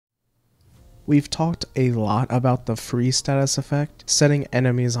We've talked a lot about the freeze status effect, setting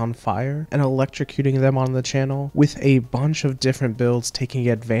enemies on fire, and electrocuting them on the channel, with a bunch of different builds taking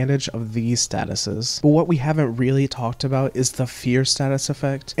advantage of these statuses. But what we haven't really talked about is the fear status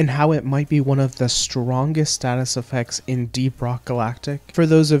effect, and how it might be one of the strongest status effects in Deep Rock Galactic. For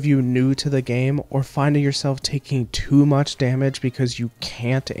those of you new to the game, or finding yourself taking too much damage because you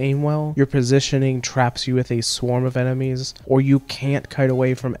can't aim well, your positioning traps you with a swarm of enemies, or you can't kite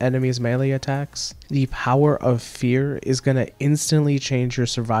away from enemies' melee attacks, the power of fear is going to instantly change your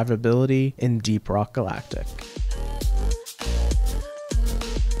survivability in Deep Rock Galactic.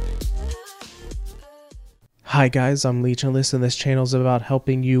 Hi guys, I'm Legionless and this channel is about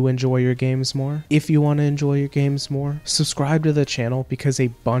helping you enjoy your games more. If you want to enjoy your games more, subscribe to the channel because a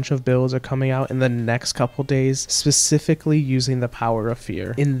bunch of builds are coming out in the next couple days specifically using the power of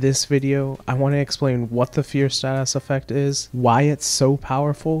fear. In this video, I want to explain what the fear status effect is, why it's so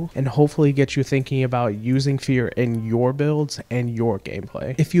powerful, and hopefully get you thinking about using fear in your builds and your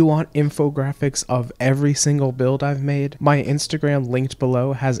gameplay. If you want infographics of every single build I've made, my Instagram linked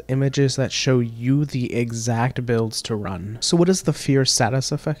below has images that show you the exact builds to run. So what does the fear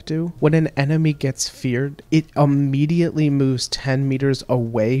status effect do? When an enemy gets feared, it immediately moves 10 meters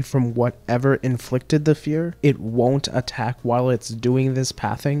away from whatever inflicted the fear. It won't attack while it's doing this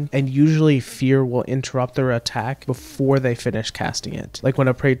pathing, and usually fear will interrupt their attack before they finish casting it. Like when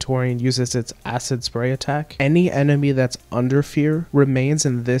a Praetorian uses its acid spray attack, any enemy that's under fear remains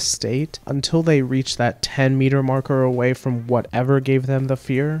in this state until they reach that 10-meter marker away from whatever gave them the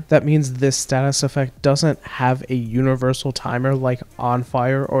fear. That means this status effect doesn't have a universal timer like on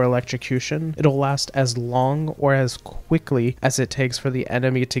fire or electrocution. It'll last as long or as quickly as it takes for the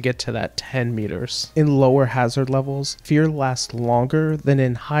enemy to get to that 10 meters. In lower hazard levels, fear lasts longer than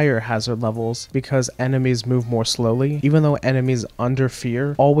in higher hazard levels because enemies move more slowly, even though enemies under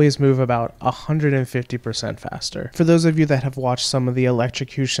fear always move about 150% faster. For those of you that have watched some of the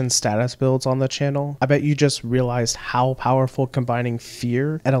electrocution status builds on the channel, I bet you just realized how powerful combining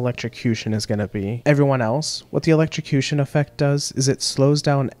fear and electrocution is going to be. Everyone else, what the electrocution effect does is it slows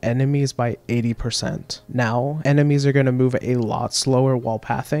down enemies by 80%. Now, enemies are going to move a lot slower while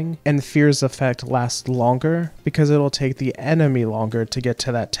pathing, and fear's effect lasts longer because it'll take the enemy longer to get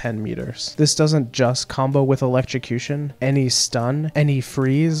to that 10 meters. This doesn't just combo with electrocution. Any stun, any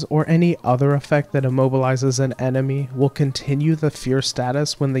freeze, or any other effect that immobilizes an enemy will continue the fear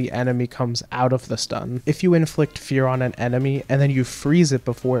status when the enemy comes out of the stun. If you inflict fear on an enemy and then you freeze it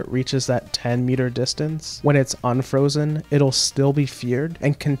before it reaches that 10-meter distance, when it's unfrozen, it'll still be feared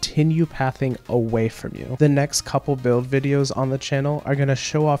and continue pathing away from you. The next couple build videos on the channel are going to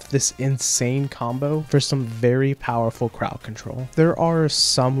show off this insane combo for some very powerful crowd control. There are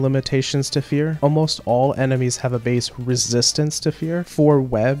some limitations to fear. Almost all enemies have a base resistance to fear. For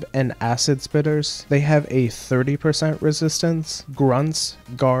web and acid spitters, they have a 30% resistance. Grunts,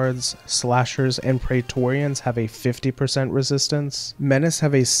 guards, slashers, and Praetorians have a 50% resistance. Menace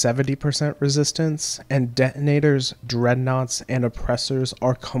have a 70% resistance, and detonators, dreadnoughts, and oppressors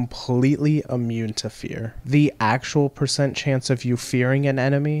are completely immune to fear. The actual percent chance of you fearing an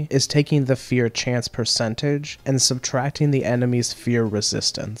enemy is taking the fear chance percentage and subtracting the enemy's fear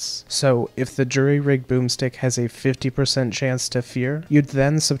resistance. So if the jury-rigged boomstick has a 50% chance to fear, you'd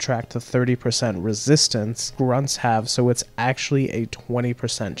then subtract the 30% resistance grunts have, so it's actually a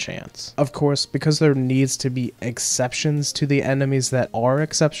 20% chance. Of course, because there needs to be exceptions to the enemies that are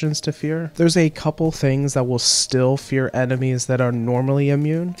exceptions to fear, there's a couple things that will still fear enemies that are normally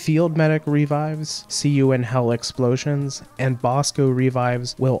immune. Field medic revives, see you in hell explosions, and Bosco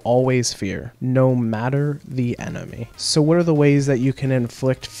revives will always fear, no matter the enemy. So what are the ways that you can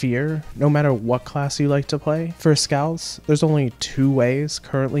inflict fear, no matter what class you like to play? For scouts, there's only two ways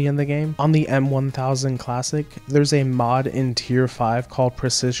currently in the game. On the M1000 Classic, there's a mod in tier 5 called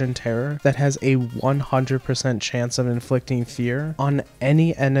Precision Terror that has a 100% chance of inflicting fear on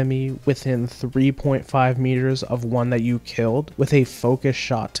any enemy within 3.5 meters of one that you killed with a focus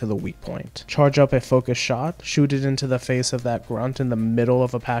shot to the weak point. Charge up a focus shot, shoot it into the face of that grunt in the middle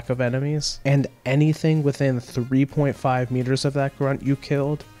of a pack of enemies, and anything within 3.5 meters of that grunt you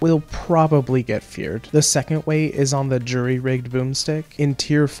killed will probably get feared. The second way is on the jury-rigged boomstick. In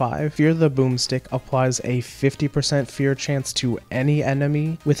tier 5, Fear the Boomstick applies a 50% fear chance to any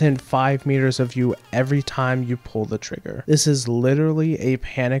enemy within 5 meters of you every time you pull the trigger. This is literally a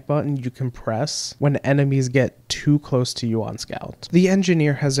panic button you can press when enemies get too close to you on scout. The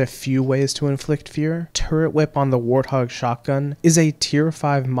engineer has a few ways to inflict fear. Turret Whip on the Warthog shotgun is a tier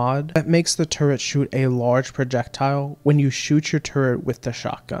 5 mod that makes the turret shoot a large projectile when you shoot your turret with the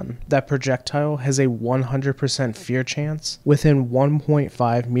shotgun. That projectile has a 100% fear chance within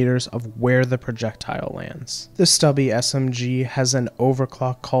 1.5 meters of where the projectile lands. The stubby SMG has an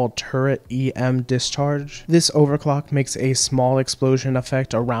overclock called Turret EM Discharge. This overclock makes a small explosion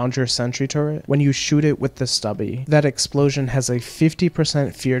effect around your sentry turret when you shoot it with the stubby. That explosion has a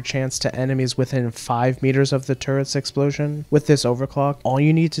 50% fear chance to enemies within 5 meters of the turret's explosion. With this overclock, all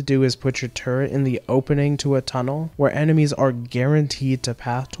you need to do is put your turret in the opening to a tunnel where enemies are guaranteed to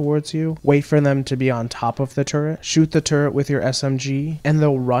path towards you, wait for them to be on top of the turret, shoot the turret with your SMG, and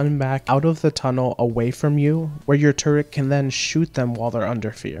they'll run back out of the tunnel away from you, where your turret can then shoot them while they're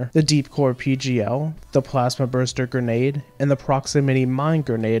under fear. The Deep Core PGL, the Plasma Burster Grenade, and the Proximity Mine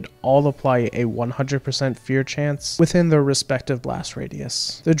Grenade all apply a 100% fear chance within their respective blast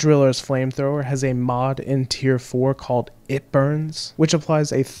radius. The Driller's Flamethrower has a mod in tier 4 called It Burns, which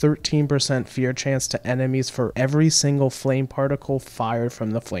applies a 13% fear chance to enemies for every single flame particle fired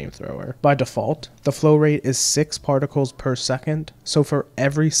from the flamethrower. By default, the flow rate is 6 particles per second, so for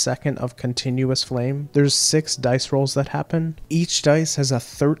every second of continuous flame, there's 6 dice rolls that happen. Each dice has a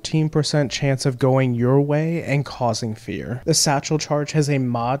 13% chance of going your way and causing fear. The Satchel Charge has a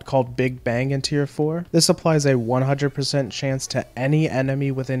mod called Big Bang in tier 4. This applies a 100% chance to any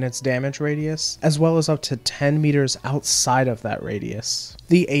enemy within its damage radius, as well as up to 10 meters outside of that radius.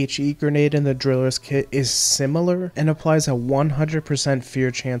 The HE grenade in the Driller's kit is similar and applies a 100% fear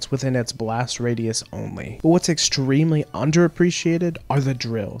chance within its blast radius only. But what's extremely underappreciated are the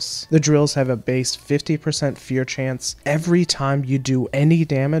drills. The drills have a base 50% fear chance every time you do any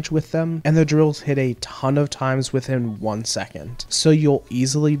damage with them, and the drills hit a ton of times within 1 second. So you'll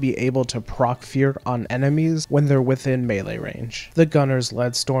easily be able to proc fear on enemies when they're within melee range. The Gunner's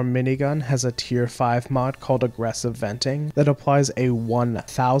Leadstorm minigun has a tier 5 mod called Aggressive Venting that applies a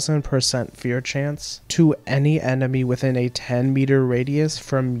 1000% fear chance to any enemy within a 10 meter radius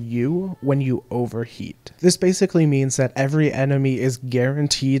from you when you overheat. This basically means that every enemy is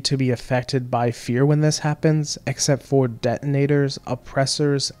guaranteed to be affected by fear when this happens, except for detonators,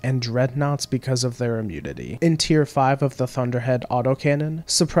 oppressors, and dreadnoughts because of their immunity. In tier 5 of the Thunderhead autocannon,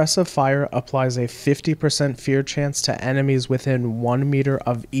 Suppressive Fire applies a 50% fear chance to enemies within 1 meter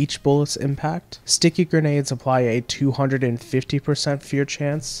of each bullet's impact. Sticky Grenades apply a 250% fear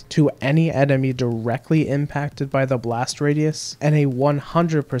chance to any enemy directly impacted by the blast radius, and a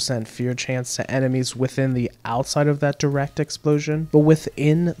 100% fear chance to enemies within the outside of that direct explosion, but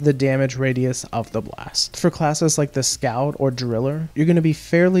within the damage radius of the blast. For classes like the Scout or Driller, you're going to be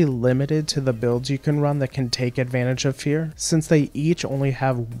fairly limited to the builds you can run that can take advantage of fear, since they each only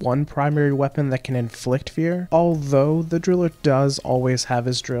have one primary weapon that can inflict fear, although the Driller does always have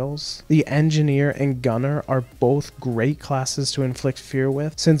his drills. The Engineer and Gunner are both great classes to inflict fear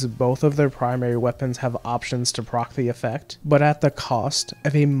with, since both of their primary weapons have options to proc the effect, but at the cost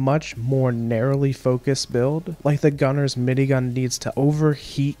of a much more narrowly focused build. Like the Gunner's minigun needs to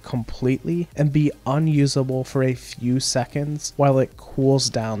overheat completely and be unusable for a few seconds while it cools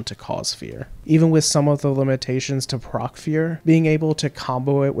down to cause fear. Even with some of the limitations to proc fear, being able to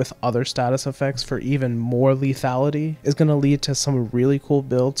combo it with other status effects for even more lethality is going to lead to some really cool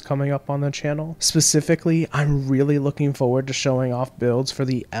builds coming up on the channel. Specifically, I'm really looking forward to showing off builds for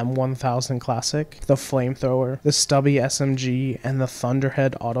the M1000 Classic, the Flamethrower, the Stubby SMG, and the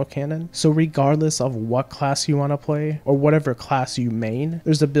Thunderhead autocannon. So regardless of what class you want to play, or whatever class you main,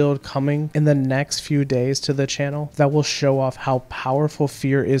 there's a build coming in the next few days to the channel that will show off how powerful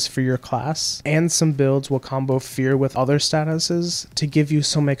fear is for your class, and some builds will combo fear with other statuses to give you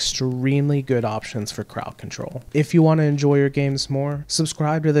some extremely good options for crowd control. If you want to enjoy your games more,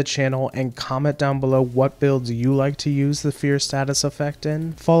 subscribe to the channel and comment down below what builds you like to use the fear status effect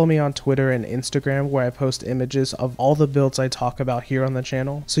in. Follow me on Twitter and Instagram, where I post images of all the builds I talk about here on the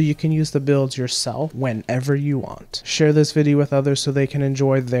channel, so you can use the builds yourself whenever you want. Share this video with others so they can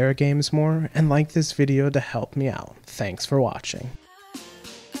enjoy their games more, and like this video to help me out. Thanks for watching.